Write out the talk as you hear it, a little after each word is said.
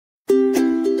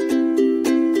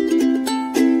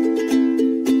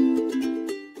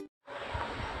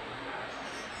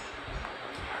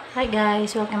Hi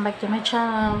guys, welcome back to my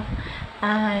channel.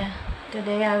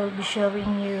 Today I will be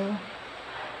showing you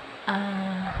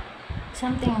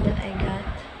something that I got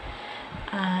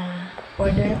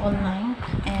ordered online,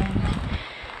 and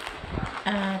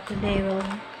today we'll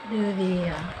do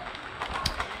the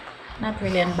not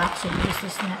really unboxing. This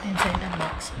is not inside the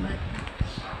box, but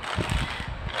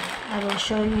I will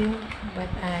show you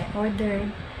what I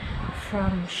ordered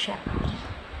from Shopee.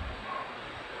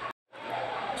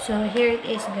 So here it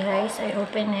is, guys. I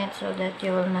open it so that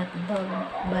you will not bugged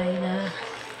by the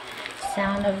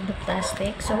sound of the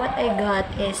plastic. So what I got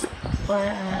is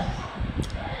a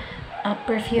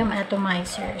perfume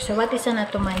atomizer. So what is an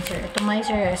atomizer?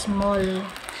 Atomizer is a small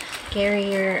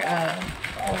carrier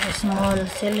or a small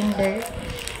cylinder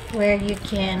where you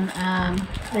can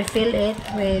refill it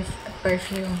with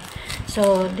perfume.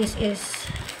 So this is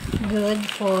good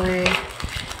for,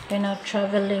 you know,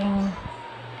 traveling.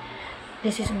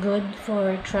 This is good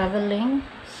for traveling.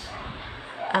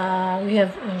 We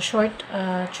have short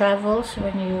travels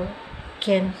when you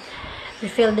can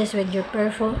refill this with your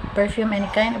perfume, any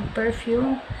kind of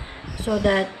perfume, so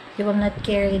that you will not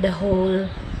carry the whole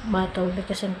bottle,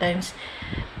 because sometimes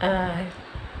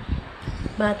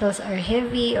bottles are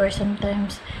heavy, or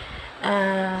sometimes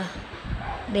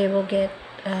they will get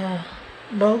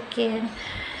broken,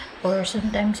 or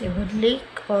sometimes it would leak,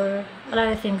 or a lot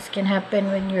of things can happen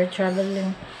when you're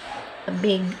traveling a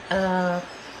big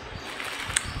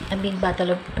bottle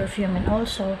of perfume. And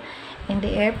also in the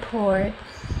airport,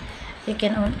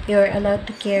 you're allowed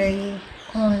to carry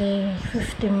only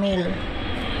 50 ml.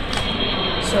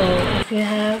 So if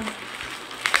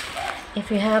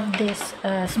you have this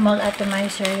small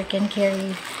atomizer, you can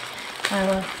carry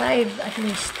 5 at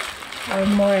least or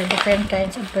more different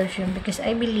kinds of perfume, because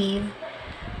I believe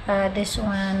this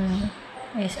one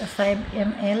is a 5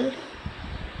 ml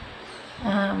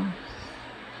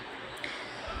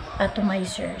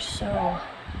atomizer. So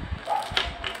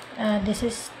this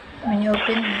is, when you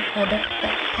open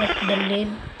the lid,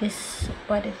 this is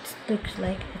what it looks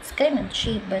like. It's kind of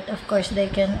cheap, but of course you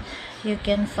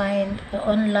can find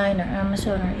online or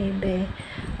Amazon or eBay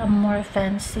a more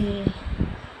fancy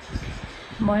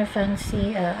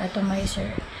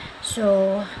atomizer.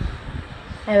 So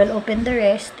I will open the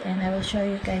rest and I will show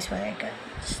you guys what I got.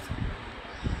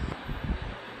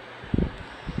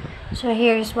 So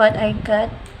here's what I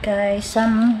got, guys.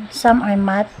 Some are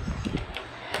matte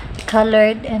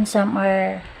colored and some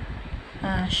are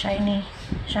shiny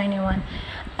one.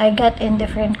 I got in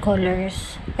different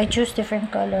colors. I choose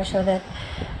different colors so that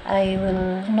I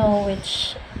will know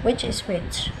which is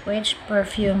which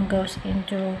perfume goes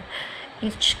into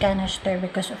each canister,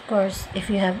 because of course if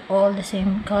you have all the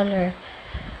same color,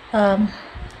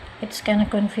 it's kind of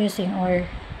confusing, or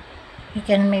you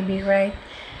can maybe write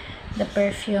the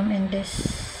perfume in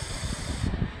this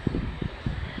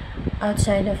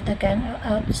outside of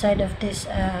this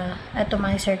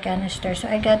atomizer canister. So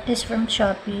I got this from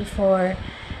Shopee for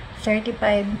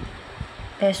 35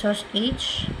 pesos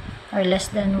each, or less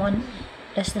than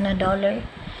 $1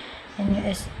 in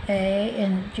USA,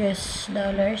 in US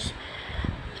dollars.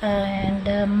 And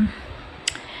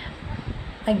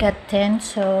I got 10,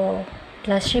 so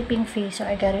plus shipping fee, so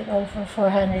I got it all for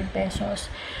 400 pesos.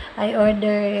 I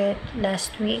ordered it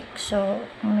last week, so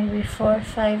maybe 4 or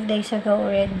 5 days ago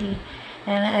already,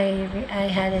 and I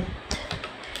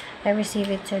received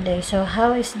it today. So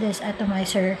how is this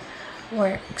atomizer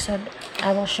work? So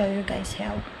I will show you guys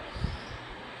how.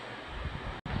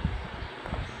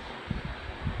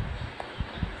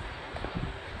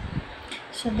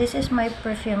 So this is my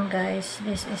perfume, guys.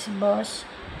 This is Boss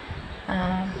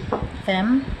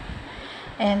Femme.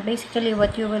 And basically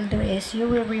what you will do is you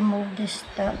will remove this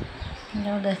top, you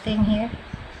know, the thing here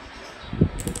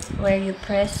where you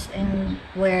press and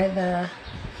where the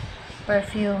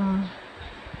perfume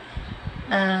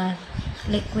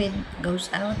liquid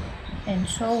goes out. And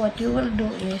so what you will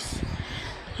do is,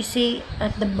 you see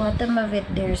at the bottom of it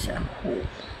there's a hole,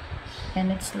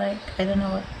 and it's like, I don't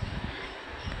know what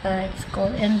it's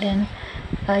called, and then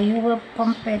you will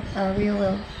pump it, you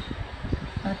will,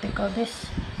 what they call this,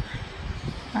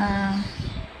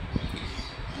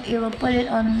 you will put it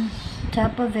on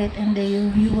top of it, and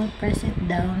then you will press it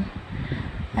down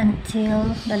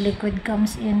until the liquid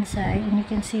comes inside, and you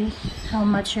can see how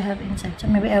much you have inside. So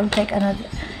maybe I will take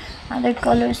another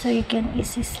color so you can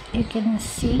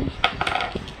see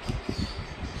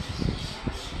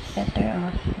better.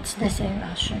 Oh, it's the same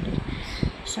actually.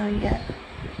 So yeah,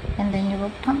 and then you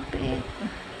will pump it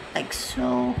like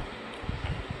so.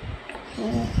 2,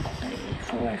 3,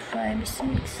 4, 5,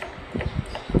 6.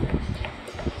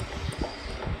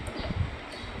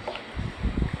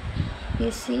 You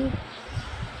see,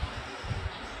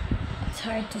 it's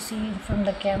hard to see from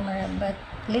the camera, but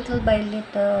little by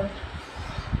little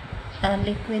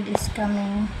liquid is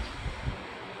coming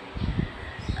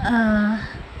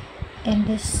in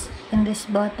this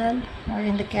bottle or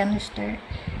in the canister.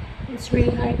 It's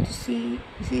really hard to see.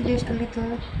 You see, there's a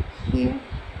little here,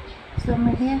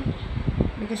 somewhere here,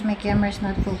 because my camera is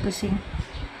not focusing.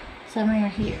 Somewhere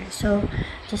here. So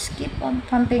just keep on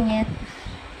pumping it.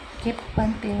 Keep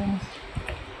pumping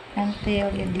until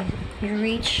you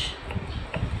reach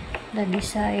the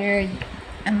desired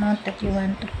amount that you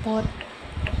want to put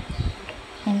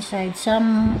inside.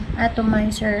 Some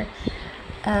atomizer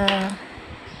you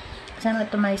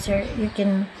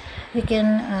can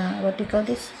what do you call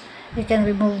this, you can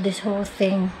remove this whole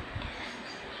thing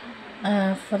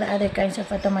for the other kinds of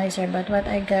atomizer, but what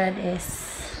I got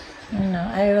is,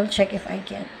 I will check if I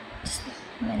can. Just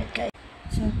a minute, guys.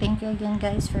 So thank you again,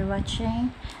 guys, for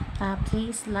watching.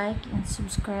 Please like and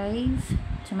subscribe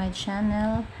to my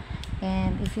channel,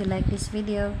 and if you like this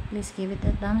video, please give it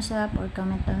a thumbs up or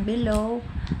comment down below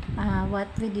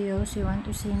what videos you want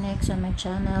to see next on my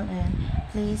channel. And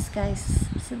please, guys,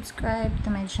 subscribe to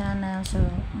my channel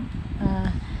so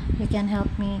you can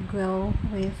help me grow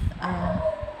with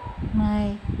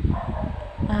my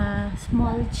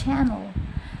small channel.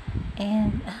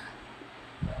 And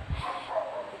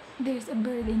there's a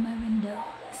bird in my window.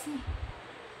 See?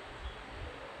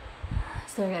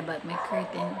 Sorry about my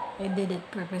curtain. I did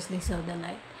it purposely so the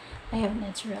light. I have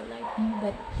natural lighting,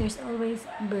 but there's always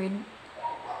a bird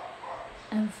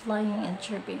flying and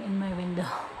chirping in my window.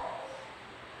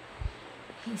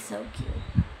 He's so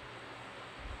cute.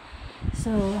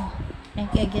 So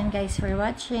thank you again, guys, for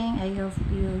watching. I hope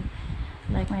you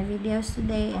like my videos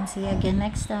today, and see you again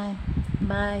next time.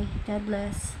 Bye. God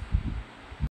bless.